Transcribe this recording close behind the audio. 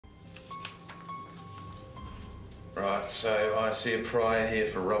Right, so I see a prior here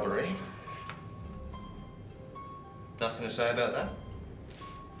for robbery. Nothing to say about that?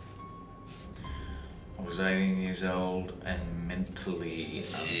 I was 18 years old and mentally...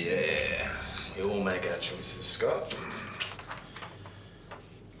 Yeah, you all make our choices, Scott.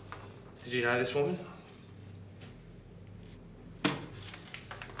 Did you know this woman?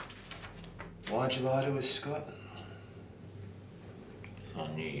 Why'd you lie to us, Scott? I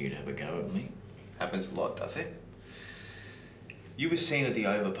knew you'd have a go at me. Happens a lot, does it? You were seen at the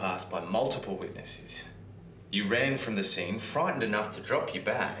overpass by multiple witnesses. You ran from the scene, frightened enough to drop your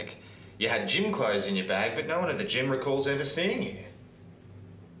bag. You had gym clothes in your bag, but no one at the gym recalls ever seeing you.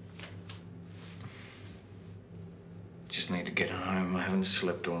 Just need to get home. I haven't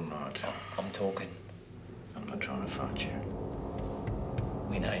slept all night. I'm talking. I'm not trying to fight you.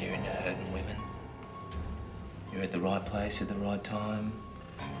 We know you're into hurting women. You're at the right place at the right time.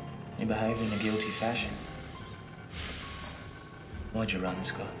 You behave in a guilty fashion. Why'd you run,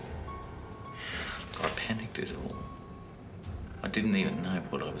 Scott? I panicked is all. I didn't even know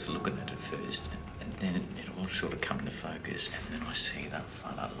what I was looking at first, and then it all sort of come into focus, and then I see that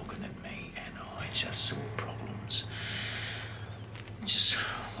fella looking at me, and I just saw problems. I just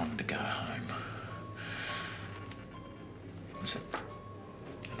wanted to go home. Was it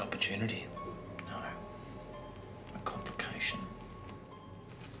an opportunity? No. A complication.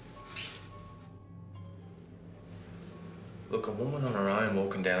 Look, a woman on her own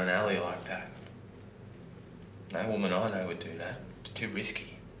walking down an alley like that. No woman I know would do that. It's too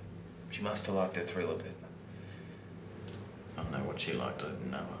risky. She must have liked the thrill of it. I don't know what she liked. I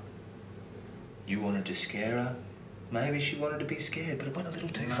didn't know her. You wanted to scare her? Maybe she wanted to be scared, but it went a little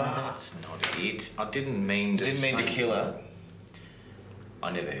too far. That's not it. I didn't mean to Didn't mean to kill her?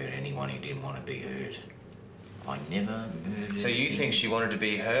 I never hurt anyone who didn't want to be hurt. I never murdered... So you think she wanted to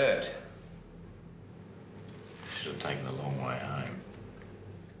be hurt? Should have taken a long way home.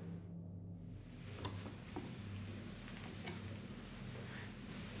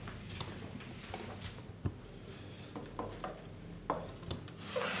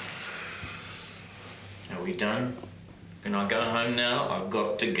 Are we done? Can I go home now? I've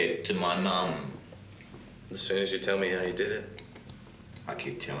got to get to my mum. As soon as you tell me how you did it. I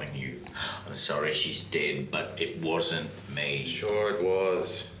keep telling you, I'm sorry she's dead, but it wasn't me. Sure it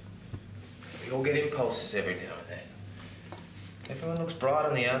was. We all get impulses every now and then. Everyone looks bright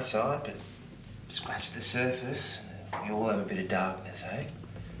on the outside, but scratch the surface, we all have a bit of darkness, eh?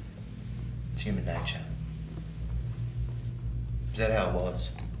 It's human nature. Is that how it was?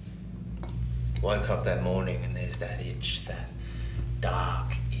 Woke up that morning and there's that itch, that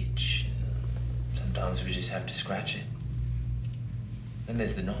dark itch. Sometimes we just have to scratch it. Then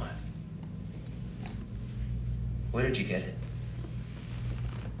there's the knife. Where did you get it?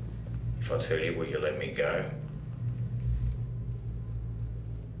 If I tell you, will you let me go?